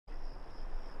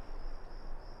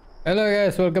Hello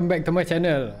guys, welcome back to my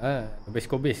channel. Noobies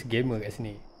Kobis gamer kat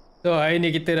sini. So hari ni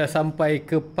kita dah sampai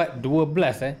ke part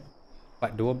 12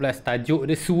 Part 12 tajuk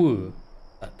dia sua.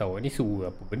 Tak tahu ni sua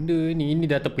apa benda ni. Ini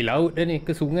dah tepi laut dah ni, ke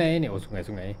sungai ni. Oh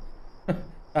sungai-sungai.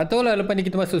 Tak tahu lah lepas ni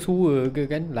kita masuk sua ke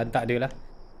kan. Lantak dia lah.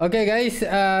 Okay guys,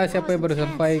 siapa yang baru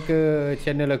sampai ke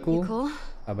channel aku,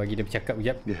 bagi dia bercakap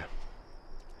sekejap. Yeah.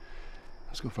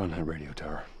 Let's go find that radio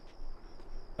tower.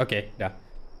 Okay, dah.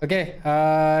 Okay,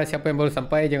 siapa yang baru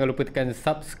sampai jangan lupa tekan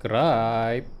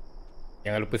subscribe.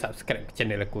 Jangan lupa subscribe ke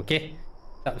channel aku, okay?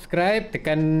 Subscribe,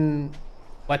 tekan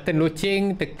button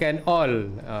loceng, tekan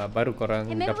all. Baru korang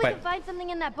dapat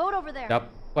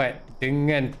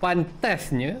dengan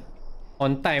pantasnya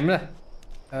on time lah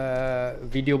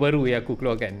video baru yang aku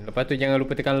keluarkan. Lepas tu jangan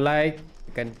lupa tekan like,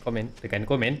 tekan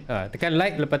komen. Tekan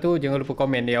like, lepas tu jangan lupa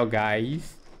komen ya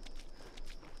guys.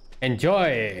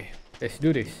 Enjoy. Let's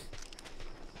do this.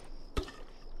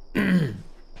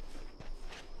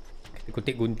 Kita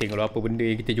kutip gunting kalau apa benda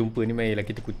yang kita jumpa ni, marilah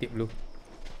kita kutip dulu.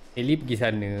 Eli pergi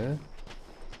sana.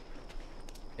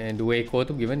 And 2 ekor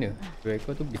tu pergi mana? 2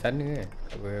 ekor tu pergi sana kan.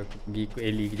 Aku pergi ikut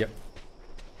Eli kejap.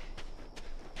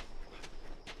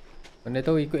 Mana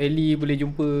tahu ikut Eli boleh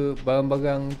jumpa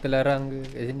barang-barang terlarang ke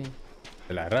kat sini.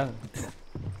 Terlarang.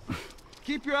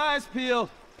 Keep your eyes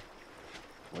peeled.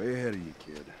 Way ahead of you,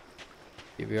 kid.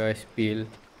 Keep your eyes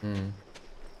peeled.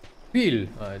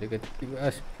 Peel. Dia kata keep your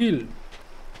eyes peeled.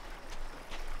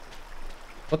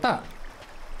 Kotak.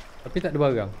 Tapi tak ada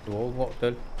barang. Oh,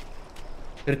 betul.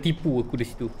 Tertipu aku di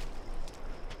situ.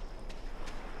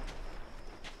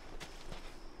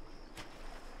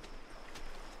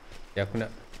 Ya, aku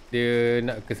nak dia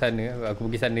nak ke sana. Aku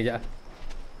pergi sana je lah.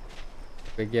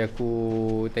 Bagi aku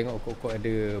tengok kok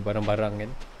ada barang-barang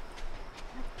kan.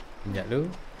 Sekejap dulu.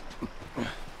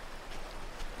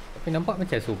 Tapi nampak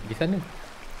macam so pergi sana.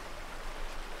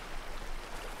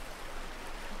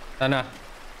 Sana.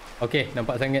 Okey,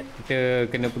 nampak sangat kita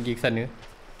kena pergi ke sana.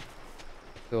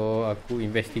 So aku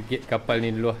investigate kapal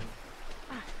ni dulu lah.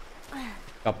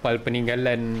 Kapal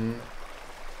peninggalan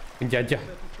penjajah.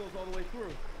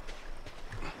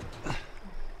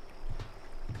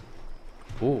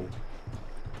 Oh.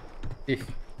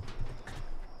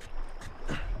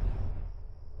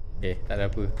 Okay, tak ada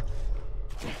apa.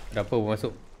 Tak ada apa pun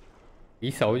masuk.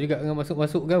 Risau juga dengan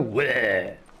masuk-masuk kan.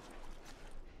 Weh.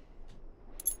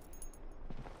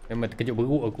 Memang terkejut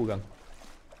beruk aku kan.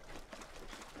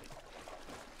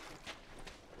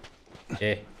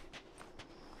 Okay.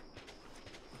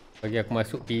 Bagi aku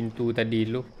masuk pintu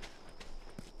tadi dulu.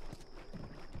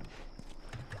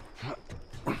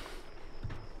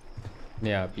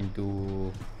 Ni lah pintu.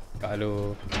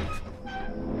 Kalau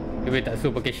dia boleh tak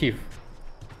suruh pakai shift.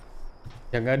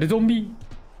 Jangan ada zombie.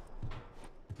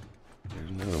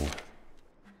 There's another one.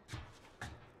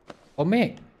 Oh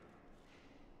Mac.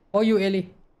 Oh you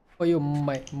Ellie. Oh you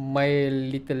my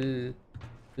little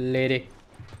lady.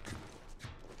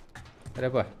 Ada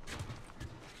apa?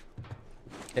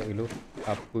 Check dulu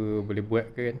apa boleh buat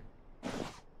ke kan.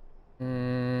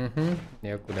 Ni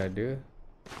aku dah ada.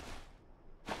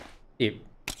 Tip.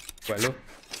 Buat dulu.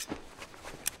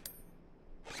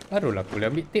 Barulah aku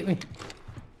boleh ambil tip ni.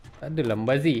 Tak adalah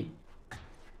membazir.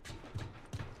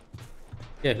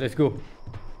 Okay, let's go.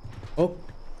 Oh.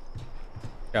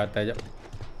 Dah atas sekejap.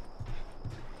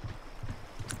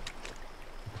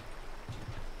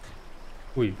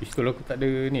 Ui, pistol aku tak ada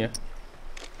ni lah.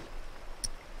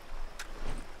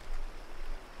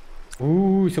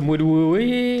 Semua dua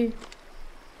weh.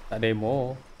 Tak ada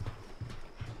ammo.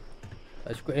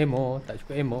 Tak cukup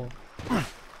ammo.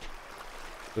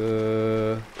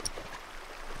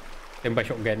 Tembak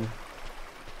shotgun.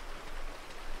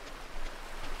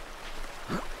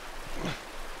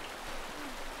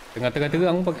 Tengah-tengah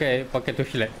terang pakai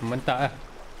torchlight. Mantap lah.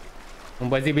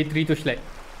 Membazir bateri torchlight.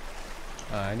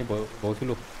 Ni bawa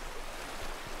suluh.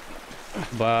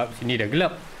 Sebab sini dah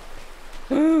gelap.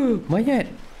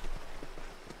 Mayat.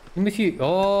 Ni mesti.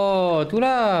 Oh, tu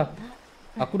lah.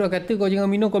 Aku dah kata kau jangan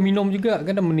minum, kau minum juga.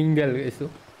 Kan dah meninggal kat situ.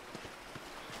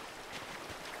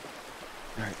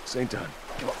 Alright, same time.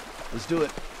 Come on, let's do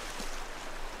it.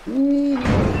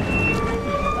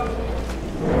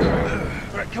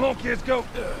 Alright, come on kids, go.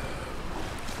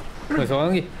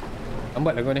 Seorang lagi.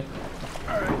 Lambatlah kau ni.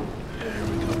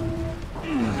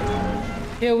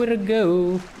 Here we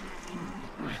go.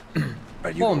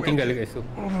 Bom tinggal dekat situ.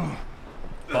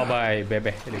 Bye bye,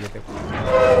 bebeh dia kata.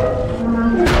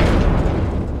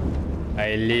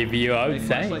 I leave you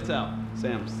outside. Flashlights out.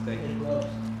 Sam, stay.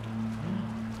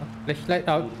 Flashlight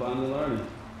out. Finally learning.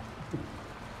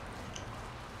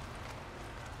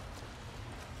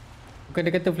 Bukan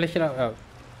dia kata flashlight out.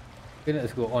 Dia nak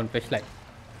suruh on flashlight.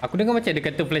 Aku dengar macam dia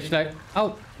kata flashlight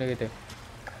out. Dia kata.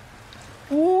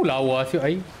 Lawa siap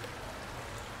air.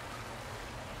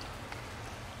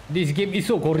 This game is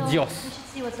so gorgeous. We should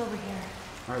see what's over here.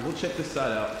 All right, we'll check this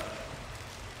side out.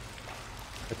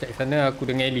 Check sana aku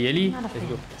dengan Ellie. Not a Let's fan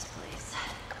go. of this place.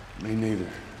 Me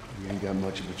neither. We ain't got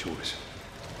much of a choice.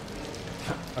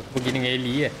 Aku pergi dengan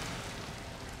Ellie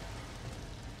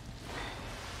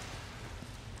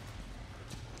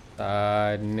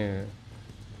Sana.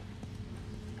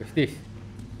 What's this?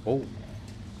 Oh.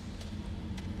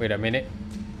 Wait a minute.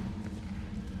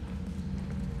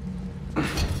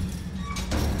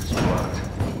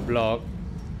 Block.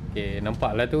 Okay,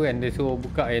 nampak lah tu kan dia suruh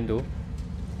buka yang tu.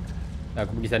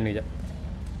 Aku pergi sana jap.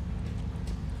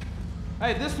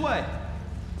 Hey, this way.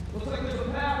 Looks like there's a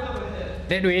path over there.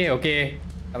 That way, okay.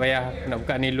 Tak payah, aku nak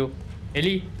buka ni dulu.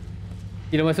 Ellie,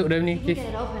 kita masuk dalam ni, If you please.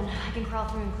 can get it open, I can crawl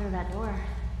through and clear that door.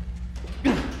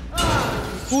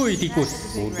 Ui, tikus.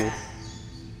 That's a big Bodoh. rat.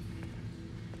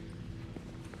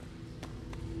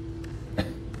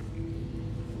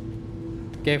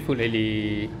 Careful,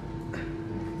 Ellie.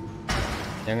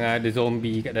 Jangan ada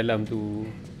zombie kat dalam tu.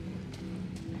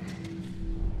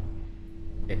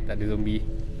 Okay, tak ada zombie.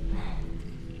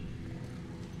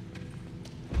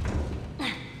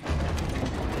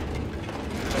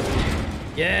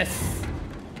 Yes!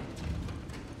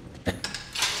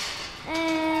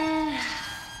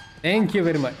 Thank you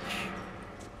very much.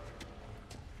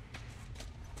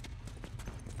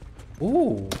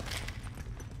 Oh.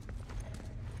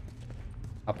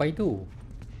 Apa itu?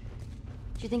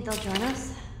 Do you think they'll join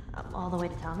us? All the way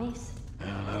to Tommy's? Well,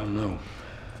 I don't know.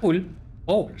 Full.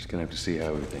 Oh. We're just gonna have to see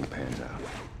how everything pans out.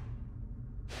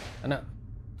 Tak nak.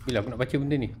 Bila aku nak baca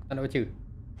benda ni? Tak nak baca.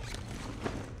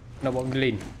 Nak buat benda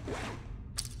lain.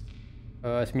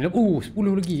 9.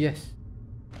 10 lagi. Yes.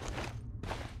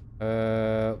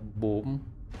 Bom.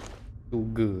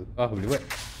 Sugar. Boleh buat.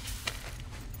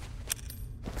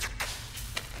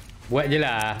 Buat je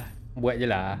lah. Buat je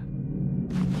lah.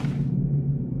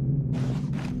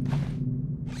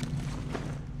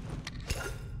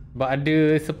 Sebab ada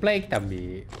supply kita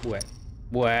ambil. Buat.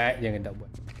 Buat. Jangan tak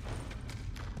buat.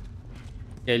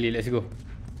 Okay, let's go.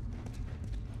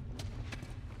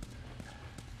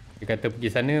 Dia kata pergi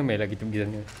sana, mainlah kita pergi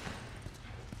sana.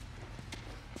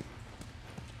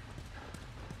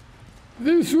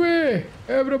 This way,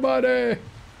 everybody.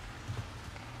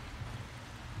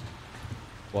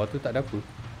 Bawah tu tak ada apa.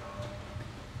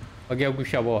 Bagi aku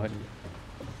share bawah ni.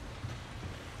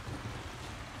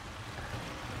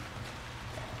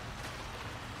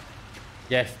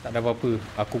 Yes, tak ada apa-apa.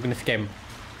 Aku kena scam.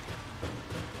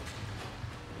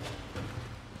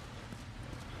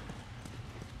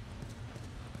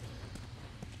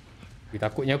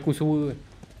 Takutnya aku suruh.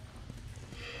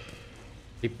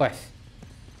 Lepas.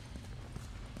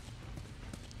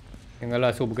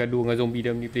 Janganlah suruh bergaduh dengan zombie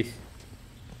dalam ni, please.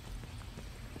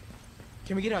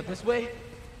 Can we get out this way?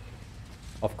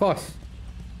 Of course.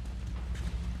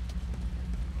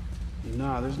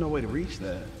 Nah, there's no way to reach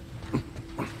that.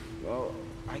 Well,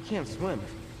 I can't swim.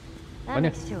 That Mana?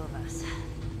 makes two of us.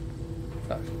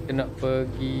 Tak, kita nak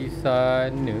pergi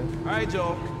sana. All right,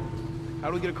 Joel. How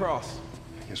do we get across?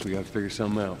 Guess we gotta figure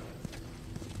something out.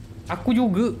 Aku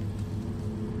juga.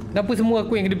 Kenapa semua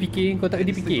aku yang kena fikir? Kau tak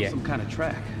kena fikir Some kind of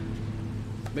track.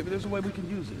 Maybe there's a way we can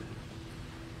use it.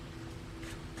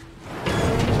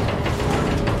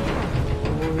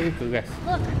 Oh, keras.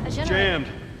 Look, a generator. Jammed.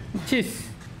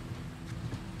 Cheese.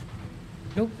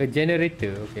 No, a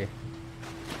generator. Okay.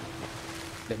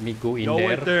 Let me go in Go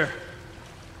there. wait there.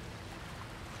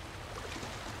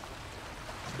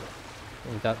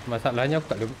 Masalahnya aku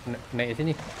tak boleh naik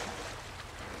sini.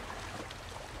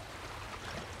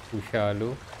 Susah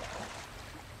lu.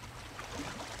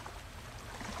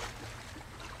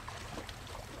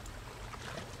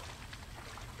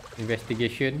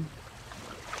 Investigation.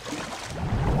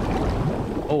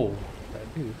 Oh, tak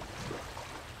ada.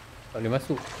 Tak boleh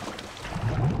masuk.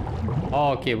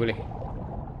 Oh, okay, boleh.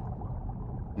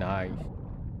 Nice.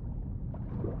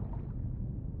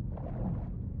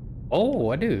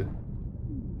 Oh, ada.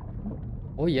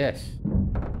 Oh, yes.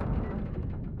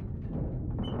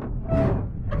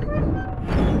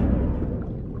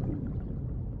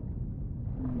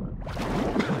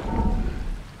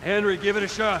 Henry, give it a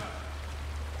shot.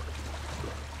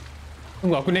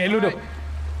 Tunggu, aku naik dulu tu.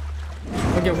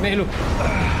 Okay, aku naik dulu.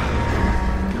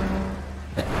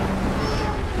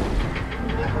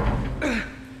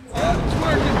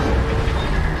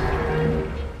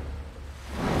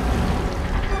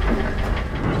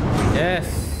 Yes.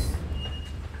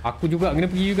 Aku juga kena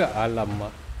pergi juga. Alamak.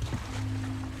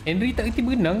 Henry tak kerti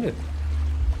berenang ke?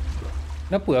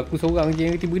 Kenapa aku seorang je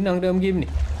yang kerti berenang dalam game ni?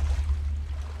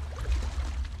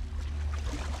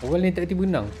 Orang lain tak tiba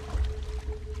menang.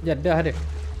 Jadah dia.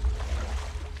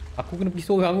 Aku kena pergi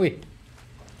seorang weh.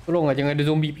 Tolonglah jangan ada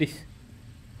zombie please.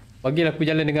 Bagilah aku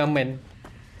jalan dengan aman.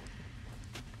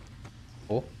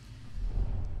 Oh.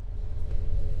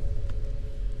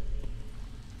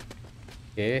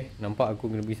 Okay, nampak aku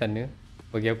kena pergi sana.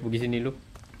 Bagi aku pergi sini dulu.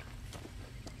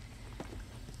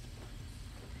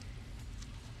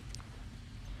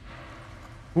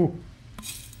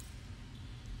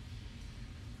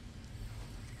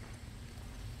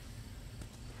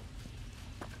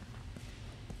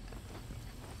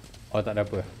 Oh tak ada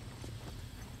apa.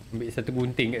 Ambil satu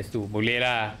gunting kat situ. Boleh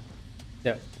lah.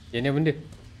 Sekejap. Yang ni apa benda?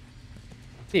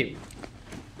 Tape.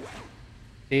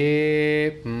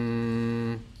 Tape.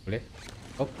 Boleh.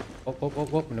 Hop.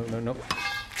 No.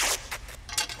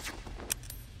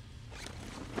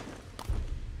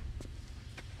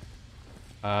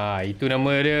 Itu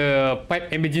nama dia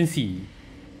pipe emergency.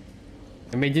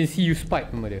 Emergency use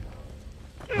pipe nama dia.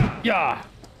 Ya.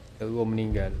 Terus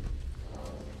meninggal.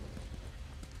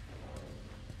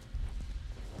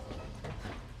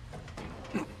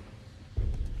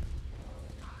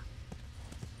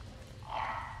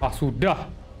 Sudah.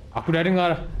 Aku dah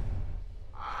dengar dah.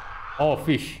 Oh,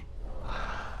 fish.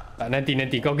 Tak, nanti.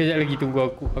 Kau kejap lagi tunggu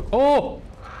aku. Oh!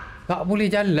 Tak boleh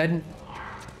jalan.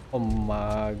 Oh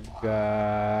my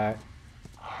god.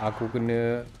 Aku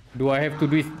kena... Do I have to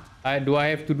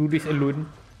do this alone?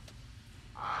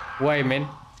 Why, man?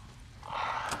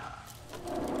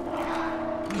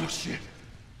 Oh, shit.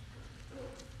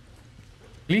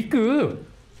 Clicker.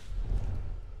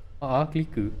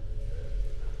 Clicker.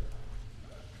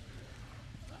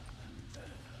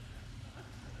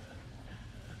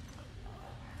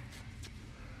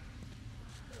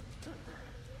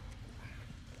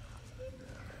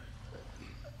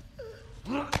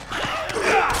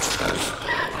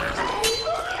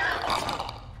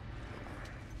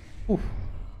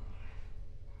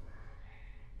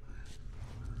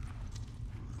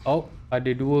 Oh, ada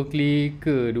dua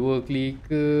clicker.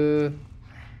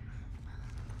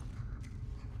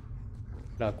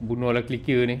 Lah, aku bunuhlah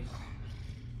clicker ni.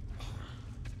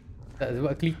 Tak,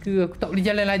 sebab clicker aku tak boleh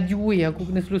jalan laju weh. Aku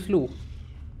kena slow.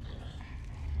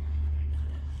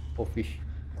 Oh, fish.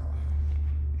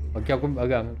 Okay, aku ambil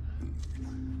barang.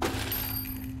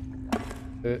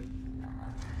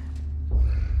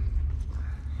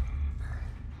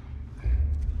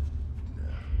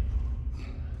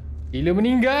 Gila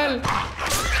meninggal.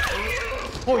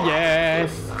 Oh yes.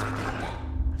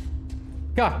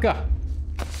 Kah.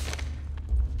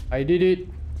 I did it.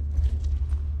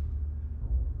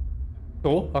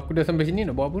 So, aku dah sampai sini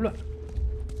nak buat apa pula?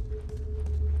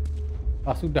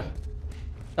 Sudah.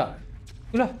 Tak.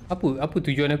 Itulah. Apa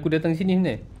tujuan aku datang sini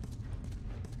sebenarnya?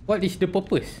 What is the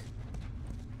purpose?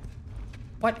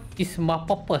 What is my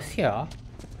purpose here?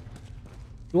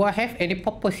 Do I have any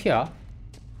purpose here?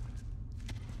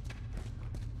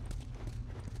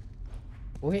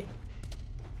 Wait.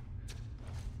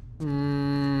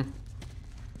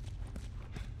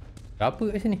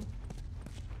 Apa kat sini?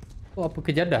 Oh, apa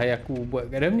kejadah yang aku buat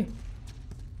kat dalam ni?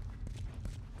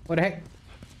 What the heck?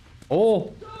 Oh!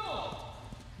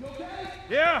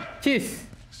 Yeah! Cheese!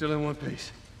 Still in one piece.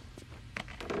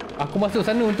 Aku masuk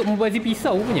sana untuk membazir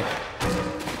pisau punya.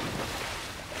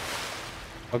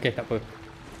 Okay, tak apa.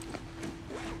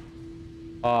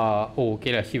 Oh, okay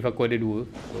lah. Shift aku ada 2.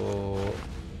 So...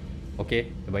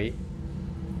 Okay, terbaik.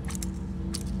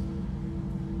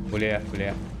 Boleh lah.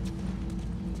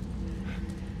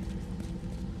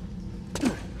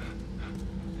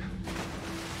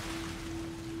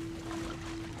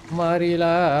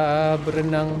 Marilah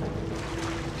berenang.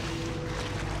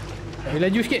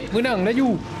 Laju sikit, berenang,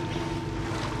 laju.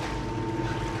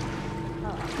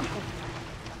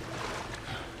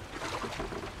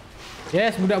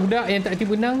 Yes, budak-budak yang tak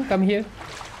tiba berenang, come here.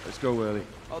 Let's go, Willie.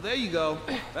 Oh, there you go.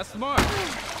 That's smart.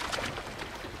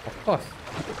 Of course.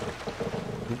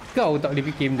 Kau tak boleh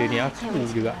fikir benda ni, aku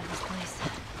juga.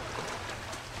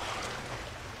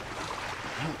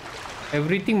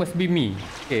 Everything must be me.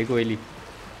 Okay, go Ellie.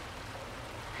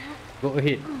 Go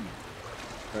ahead.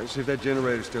 All right, see if that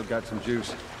generator still got some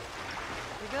juice.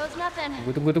 Here goes nothing.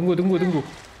 Tunggu.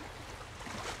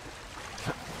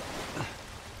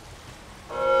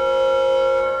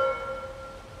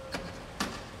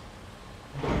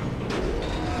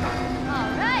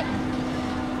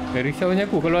 Risaunya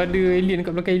aku kalau ada alien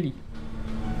kat belakang Ellie.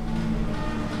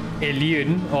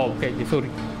 Alien? Oh, bukan. Sorry.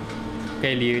 Bukan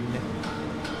alien.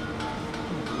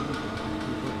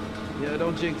 Yeah,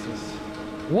 don't jinx us.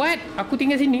 What? Aku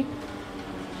tinggal sini?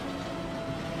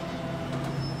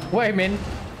 Why, man?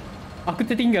 Aku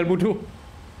tertinggal, bodoh.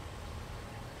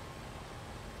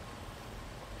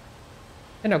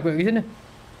 Kan aku nak pergi sana.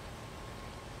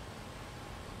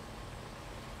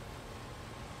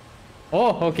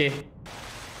 Oh, okey.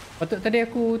 Patut tadi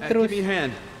aku terus Give me a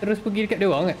hand. terus pergi dekat dia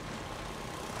orang kan?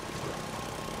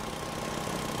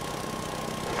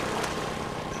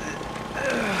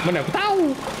 Mana aku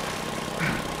tahu?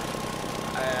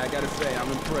 I gotta say, I'm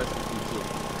impressed with you two.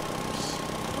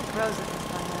 We're pros at this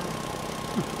by now.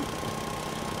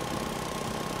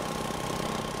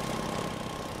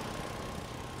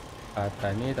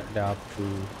 Atas ni tak ada apa.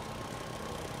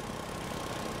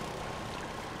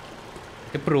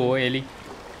 Kita pro Ellie.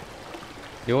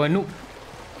 Dia orang noob.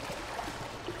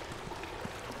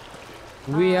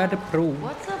 We are the pro.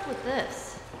 What's up with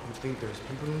this? You think there's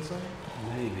people inside?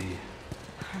 Maybe.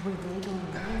 Are we really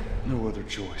going in? No other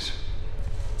choice.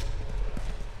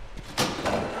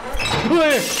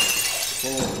 Weh!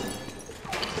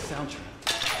 Sound trap.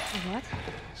 What?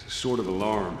 It's a sort of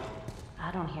alarm.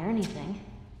 I don't hear anything.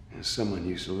 And someone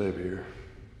used to live here.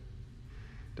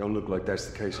 Don't look like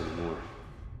that's the case anymore.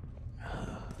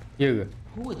 Ya ke?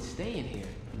 Who would stay in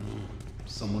here?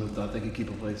 Someone who thought they could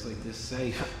keep a place like this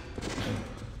safe.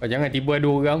 Oh, jangan tiba ada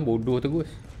orang bodoh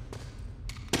terus.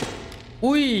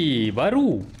 Ui,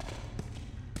 baru.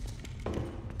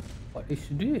 What is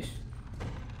this?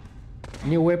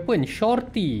 New weapon,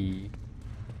 shorty.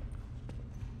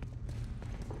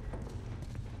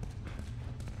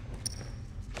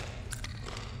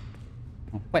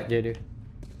 Empat je dia.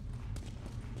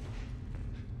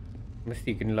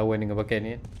 Mesti kena lawan dengan pakaian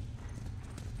ni kan?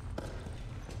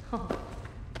 Oh,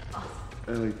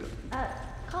 Ellie,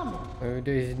 calm down.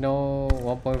 There is no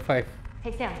 1.5.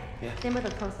 Hey, Sam. Yeah? Stand with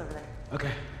the post over there.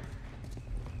 Okay.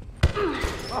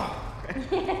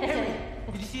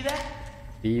 Did you see that?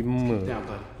 5. Down,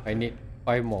 bud. I need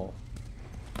 5 more.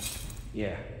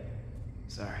 Yeah.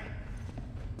 Sorry.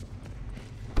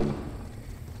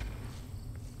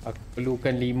 Aku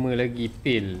perlukan 5 lagi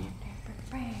pil.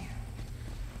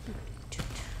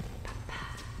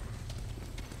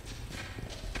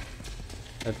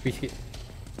 Tapi sikit.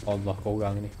 Allah,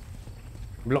 korang ni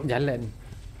blok jalan.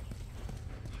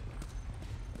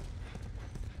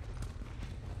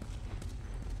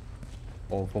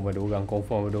 Confirm ada orang,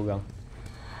 confirm ada orang.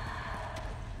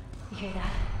 You hear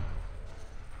that?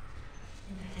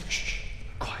 shh,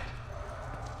 quiet.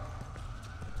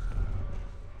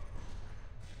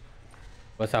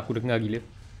 Pasal aku dengar gila.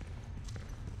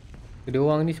 Kedua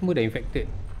orang ni semua dah infected.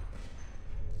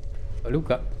 Tak boleh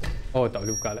buka. Oh, tak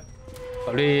boleh buka lah.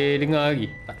 Tak boleh dengar lagi.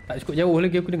 Tak cukup jauh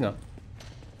lagi aku dengar.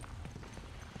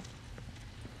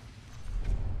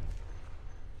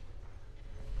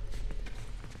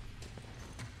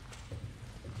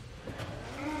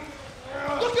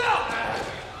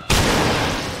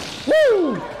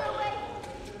 Woo!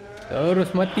 Terus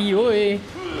mati oi.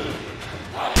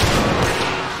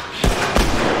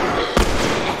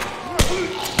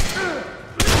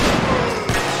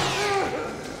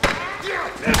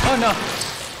 Oh no.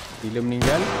 Bila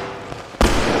meninggal.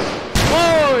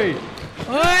 Oi!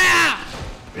 Ah!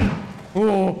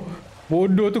 Oh,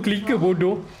 bodoh tu clicker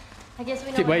bodoh. I guess we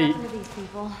know Cik what baik. happened to these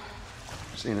people.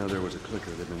 Seeing how there was a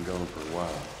clicker that'd been gone for a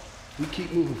while. We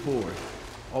keep moving forward.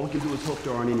 All we can do is hope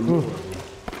there aren't any more of them.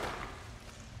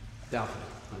 Doubt it.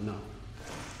 I know.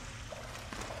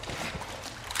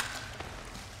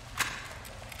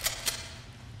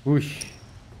 Wush.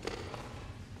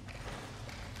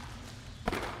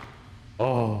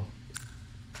 Oh.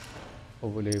 Oh,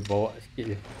 boleh bawa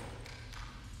sikit je.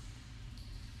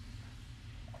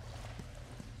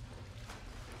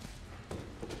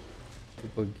 Aku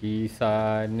pergi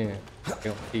sana.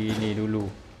 Tengok sini dulu.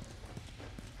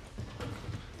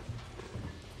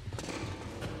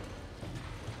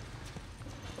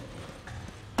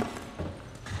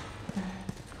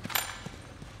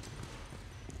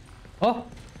 Oh,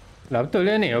 lah betul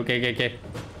dia ni. Okey.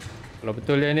 Kalau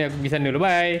betul dia ni aku pergi sana dulu.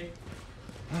 Bye.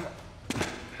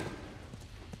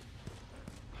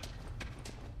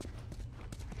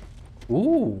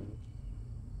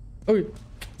 Oi,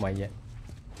 mayat.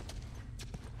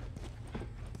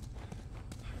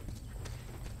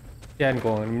 Kesian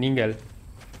kau meninggal.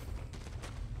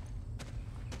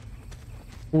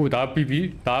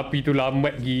 Tapi tu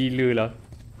lambat gila lah.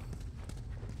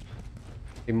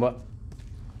 Tembak.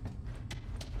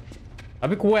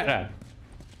 Tapi kuat lah.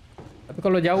 Tapi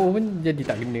kalau jauh pun jadi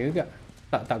tak kena juga.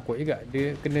 Tak kuat juga.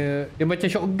 Dia kena, dia macam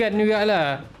shotgun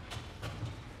jugalah.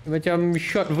 Dia macam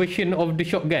short version of the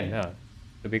shotgun. Ha.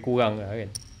 Lebih kurang lah kan.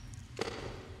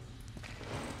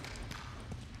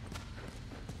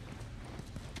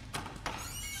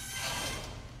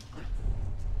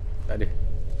 Tak ada.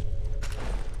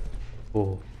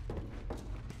 Oh.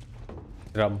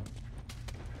 Drum.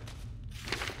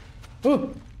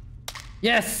 Oh!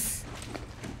 Yes!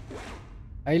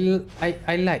 I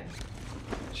like.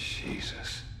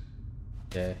 Jesus.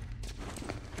 Yeah.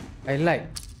 I like.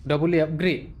 Dah boleh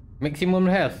upgrade. Maximum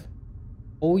health.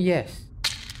 Oh yes.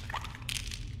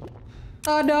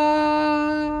 Tada!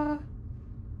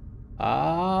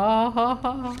 Oh,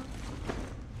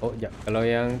 sekejap. Kalau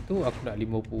yang tu aku nak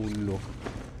 50.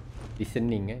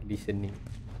 Listening listening.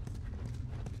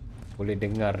 Boleh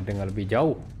dengar lebih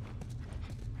jauh.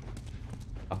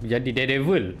 Aku jadi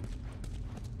Daredevil.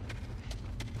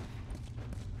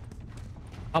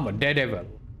 I'm a Daredevil.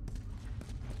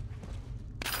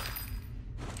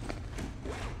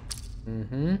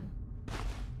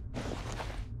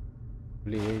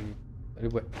 Boleh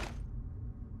buat.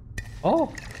 Oh.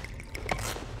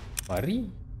 Mari.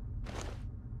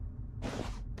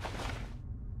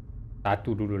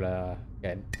 Satu dululah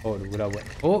kan. Oh, dulu dah buat.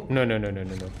 Oh, no.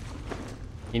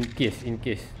 In case.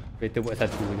 Better buat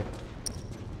satu je.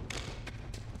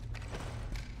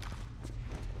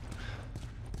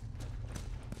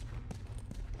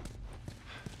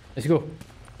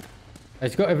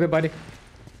 Let's go everybody.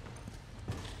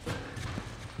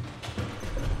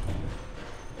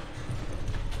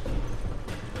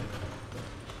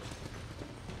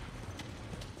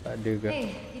 Tak ada ke?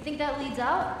 Hey, you think that leads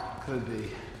out? Could be.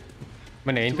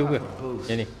 Mana yang tu ke?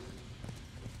 Yang ni.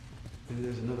 Maybe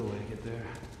there's another way to get there.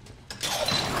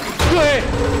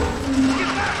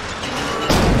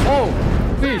 Oh,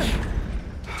 fish.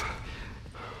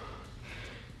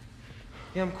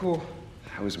 Yeah, I'm cool.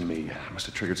 That was me. I must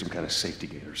have triggered some kind of safety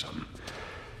gate or something.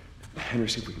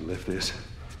 Henry, see if we can lift this.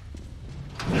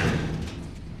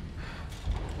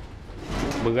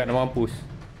 Berat nak mampus.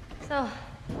 So,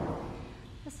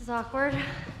 this is awkward.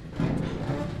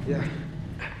 Yeah.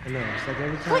 I know. It's like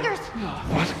every time. Clickers!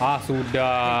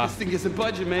 Sudah. This thing isn't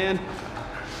budging, man.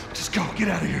 Just go. Get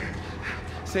out of here.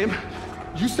 Sam,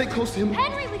 you stay close to him.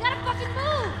 Henry, we gotta fucking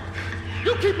move!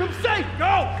 You keep him safe.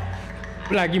 Go!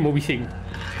 Lagi mau bising.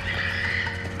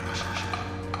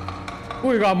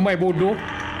 Oi, ramai bodoh.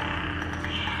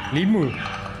 5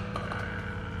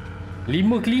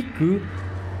 kliker.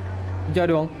 Kejar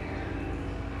dong.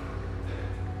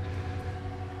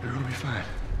 It'll be fine.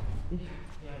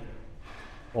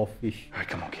 Oh, fish. All right,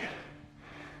 come on, kid.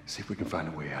 See if we can find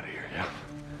a way out of here, yeah?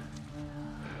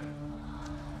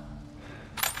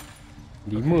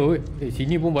 5 weh.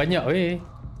 Sini pun banyak weh.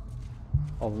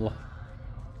 Allah.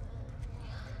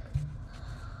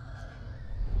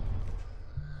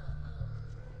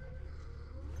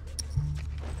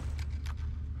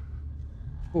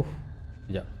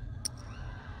 Sekejap.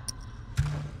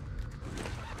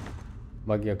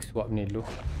 Bagi aku swap ni dulu.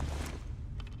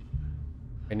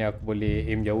 Ini aku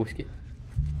boleh aim jauh sikit.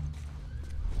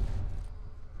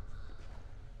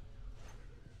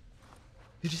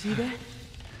 Did you see that?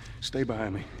 Stay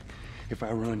behind me. If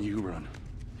I run, you run.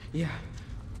 Yeah.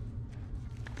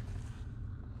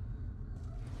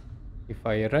 If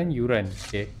I run, you run.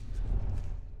 Okay.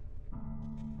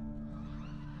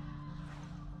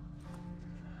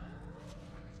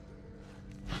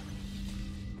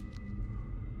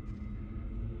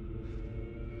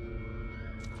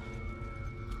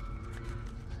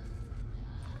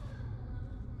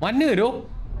 Mana tu?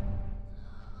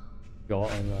 Ya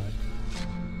Allah.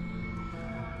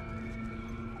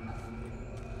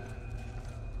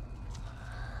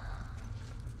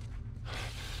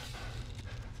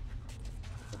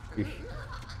 Okay.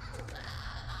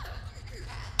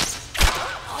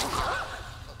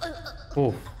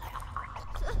 Oh.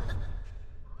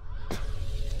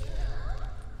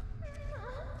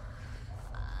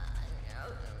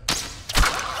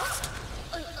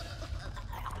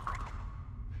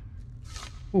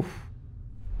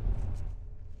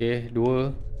 Okay,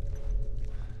 dua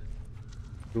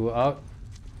out.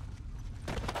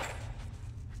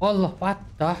 Allah,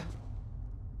 patah.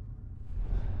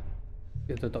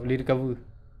 Dia tak boleh recover.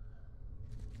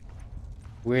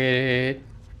 Wait.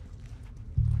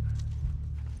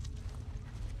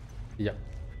 Sekejap.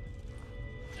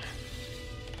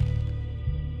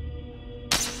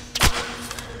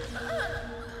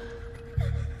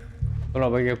 Tolong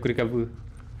bagi aku recover.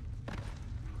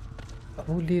 Tak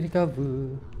boleh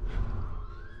recover.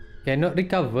 Cannot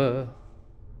recover.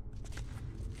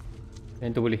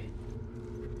 Yang tu boleh.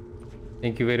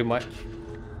 Thank you very much.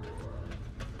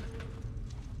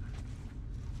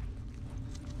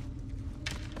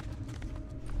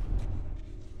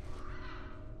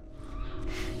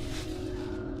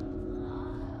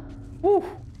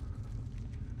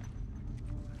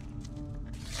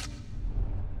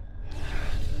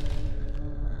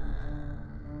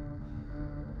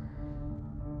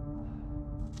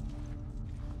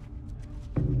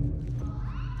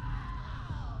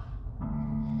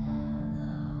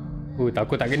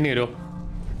 Takut tak kena tu.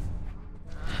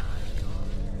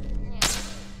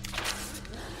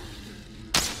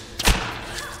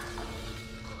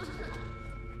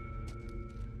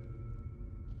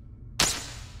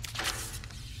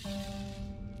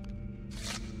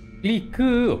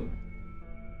 Clicker.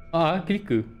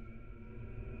 Clicker.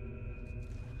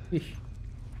 Ish.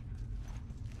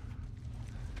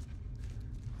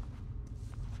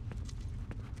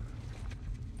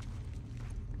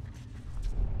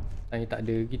 Ni tak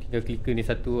ada lagi, tinggal clicker ni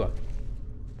satu lah.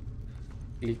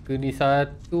 Clicker ni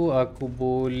satu aku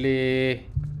boleh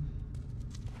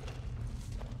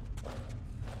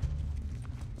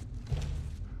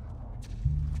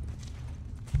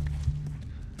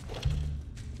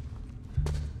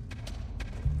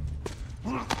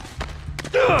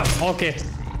okay.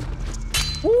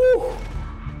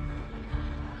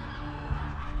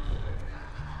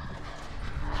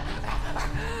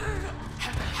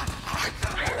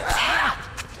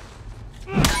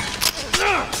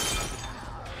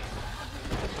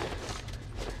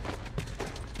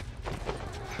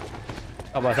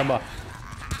 Sabar.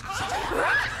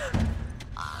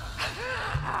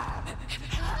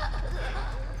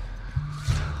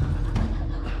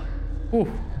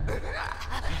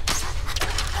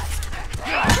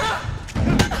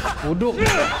 Duduk.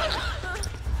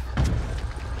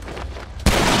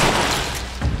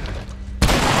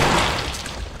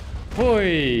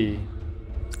 Woi.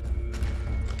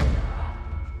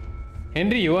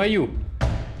 Henry, who are you?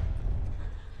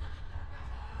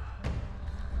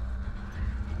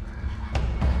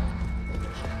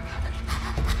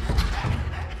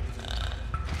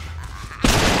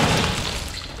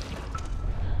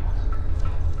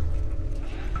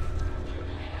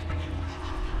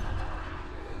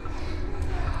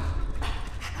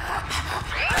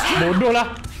 Bodoh lah.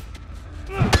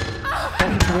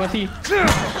 Terima kasih.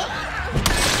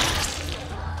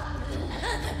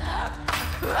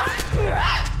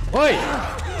 Oi.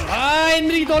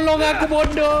 Henry, tolong aku,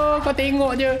 bodoh. Kau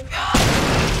tengok je.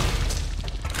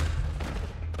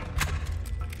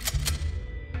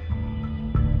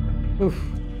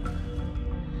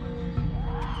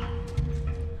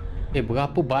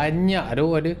 Berapa banyak tu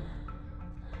ada?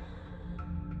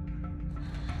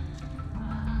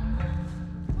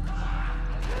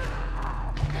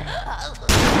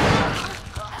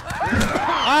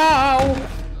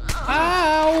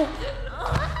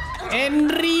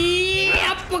 Henry,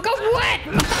 apa kau buat?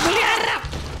 Tak boleh harap.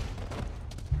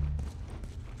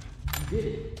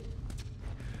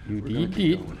 You did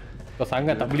it. Kau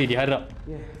sangat tak boleh diharap.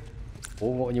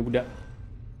 Bongoknya budak.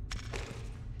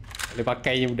 Tak boleh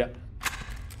pakainya budak.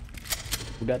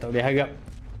 Budak tak boleh harap.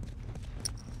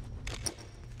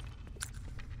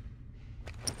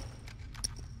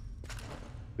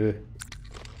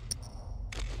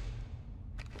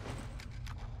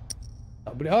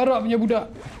 Tak boleh harap punya budak.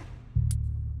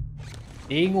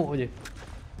 Tengok je.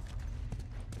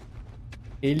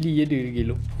 Eli ada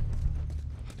gelok.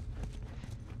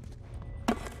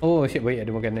 Oh, asyik baik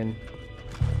ada makanan.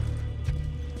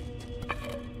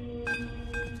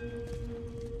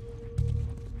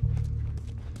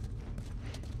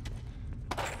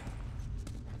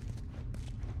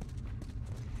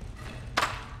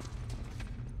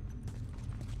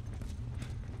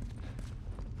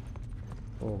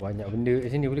 Oh, banyak benda kat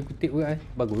sini boleh kutip juga.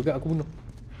 Bagus juga aku bunuh.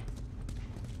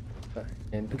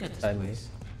 Yang tu kesan ni.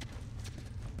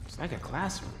 It's like a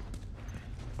classroom.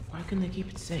 Why couldn't they keep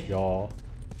it safe? Ya.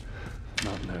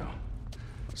 Not now.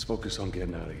 Let's focus on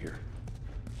getting out of here.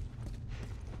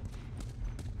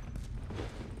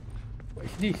 What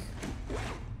is this?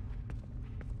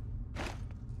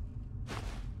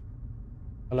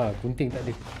 Alah, gunting tak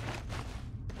ada.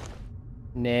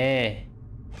 Nah.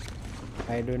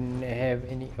 I don't have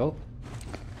any. Oh.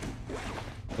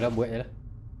 Dah buat je lah.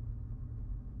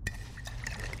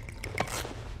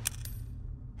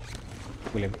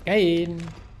 Boleh ambil kain.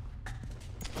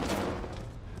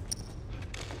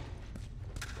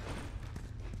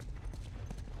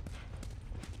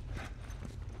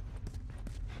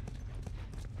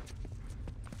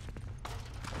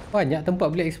 Banyak tempat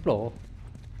boleh explore.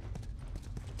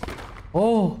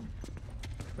 Oh,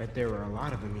 Bet there were a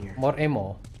lot of them here. more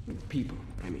ammo. People,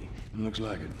 I mean. Looks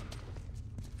like it.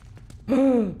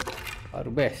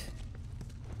 Baru best.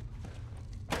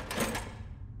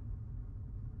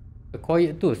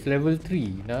 Acquired tools level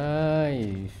 3.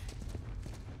 Nice.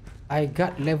 I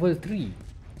got level 3.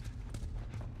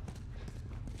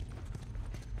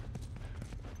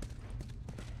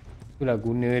 Itulah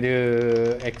guna dia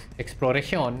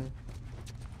exploration.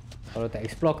 Kalau tak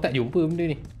explore aku tak jumpa benda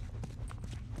ni.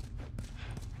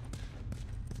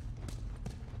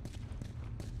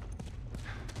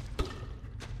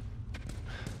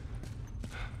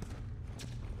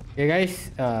 Okay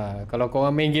guys, kalau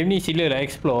korang main game ni silalah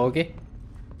explore, okay?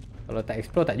 Kalau tak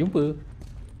explore tak jumpa.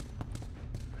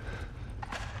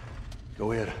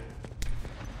 Go ahead.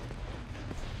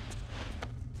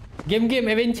 Game-game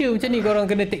adventure macam ni korang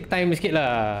kena take time sikit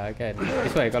lah kan.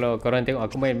 That's why kalau korang tengok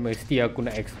aku main mesti aku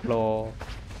nak explore.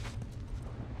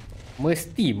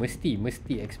 Mesti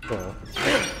explore.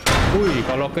 Ui,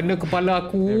 kalau kena kepala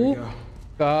aku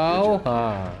kau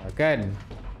kan.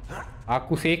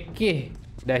 Aku sekeh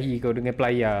dahi kau dengan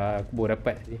pelayar aku baru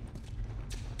dapat ni.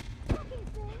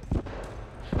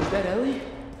 Is that Ellie?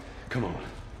 Come on.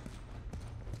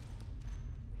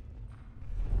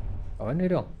 Kat mana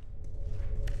dong?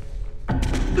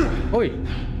 Oi.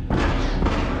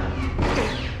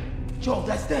 Joel,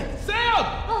 that's them. Sam!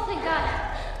 Oh, thank God.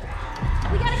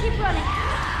 We gotta keep running.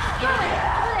 Going,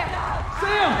 over there.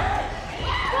 Sam!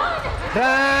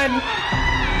 Dan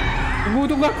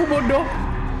tunggu aku bodoh.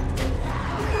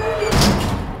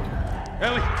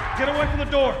 Ellie, get away from the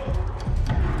door.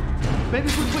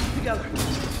 Maybe we put it together.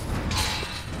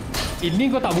 Ini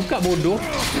kau tak buka bodoh.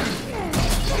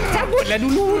 Cabutlah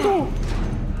dulu tu.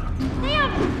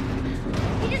 Sam!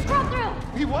 He just crawled through.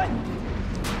 He what?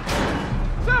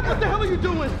 Sam, what the hell are you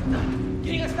doing?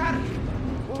 Getting us out of here.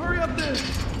 Well, hurry up then.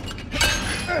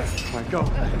 All right, go.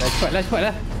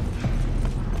 Cepatlah.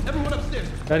 Everyone upstairs.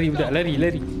 Lari budak,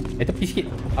 lari. Tepi sikit.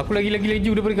 Aku lagi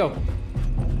laju daripada kau.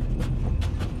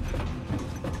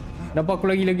 Nampak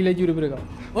aku lagi laju daripada kau.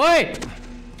 Oi!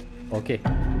 Okey.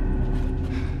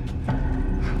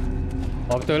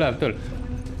 Oh, betul.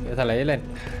 Tak salah jalan.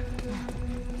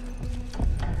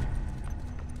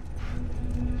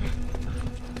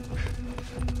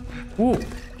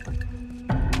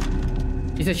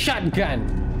 It's a shotgun.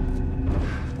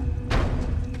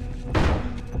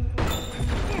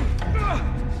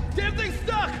 Damn thing's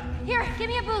stuck! Here, give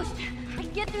me a boost. I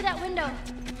can get through that window.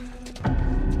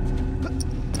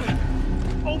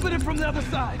 Open it from the other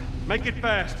side. Make it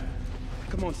fast.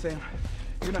 Come on, Sam.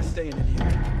 You're not staying in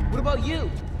here. What about you?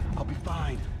 I'll be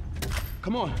fine.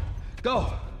 Come on,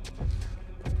 go.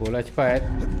 Bola cepat.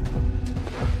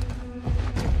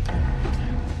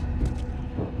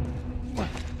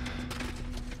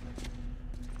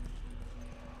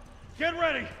 Get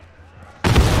ready.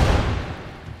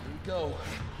 Go.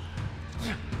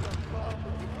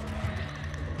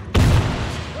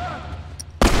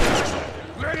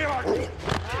 Ready, Art.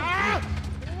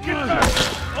 Get back.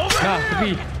 Over Nah,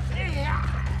 tepi.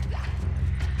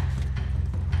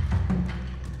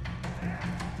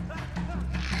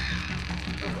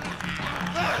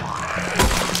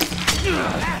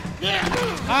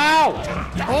 Ow!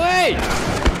 Oi!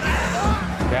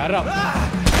 Dia harap.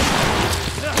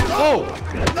 Oh!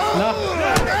 Nah.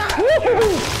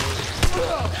 Woohoo!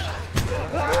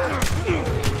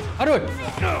 Aduh!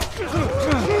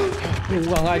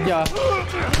 Kurang ajar.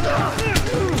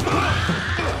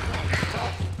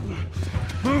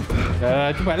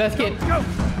 Cepatlah sikit.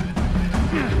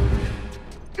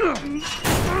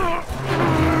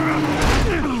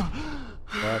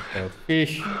 What the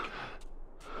fish?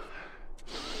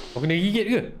 Kau kena gigit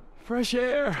ke? Fresh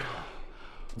air.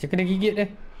 Macam kena gigit eh?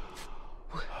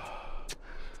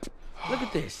 Look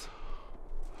at this.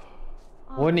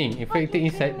 Warning, infected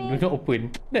inside, do not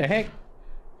open. The heck?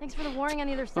 Thanks for the warning on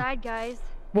either side, guys.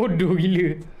 Bodoh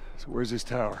gila. So where's this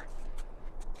tower?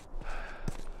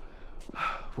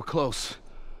 We're close.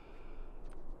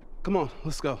 Come on,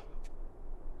 let's go.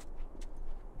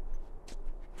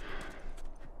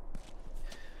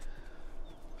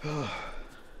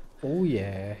 Oh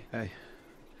yeah. Hey,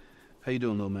 how you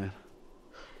doing, little man?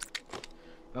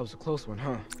 That was a close one,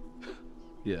 huh?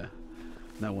 Yeah,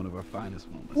 not one of our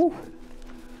finest moments. Ooh. But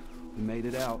we made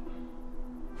it out.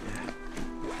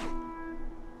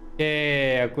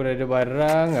 Okay, aku dah ada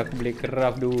barang. Aku boleh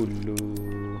craft dulu.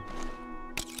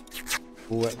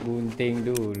 Buat gunting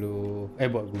dulu.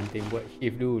 Buat gunting, buat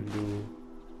shift dulu.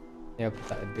 Ni aku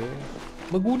tak ada.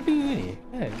 Berguna ni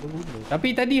kan, berguna. Tapi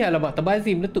tadi alamak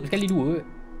terbazir meletup sekali dua.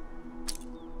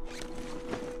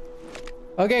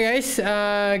 Okay guys,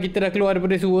 kita dah keluar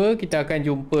daripada sewer. Kita akan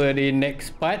jumpa di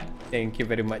next part. Thank you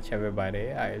very much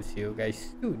everybody. I'll see you guys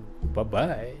soon. Bye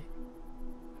bye.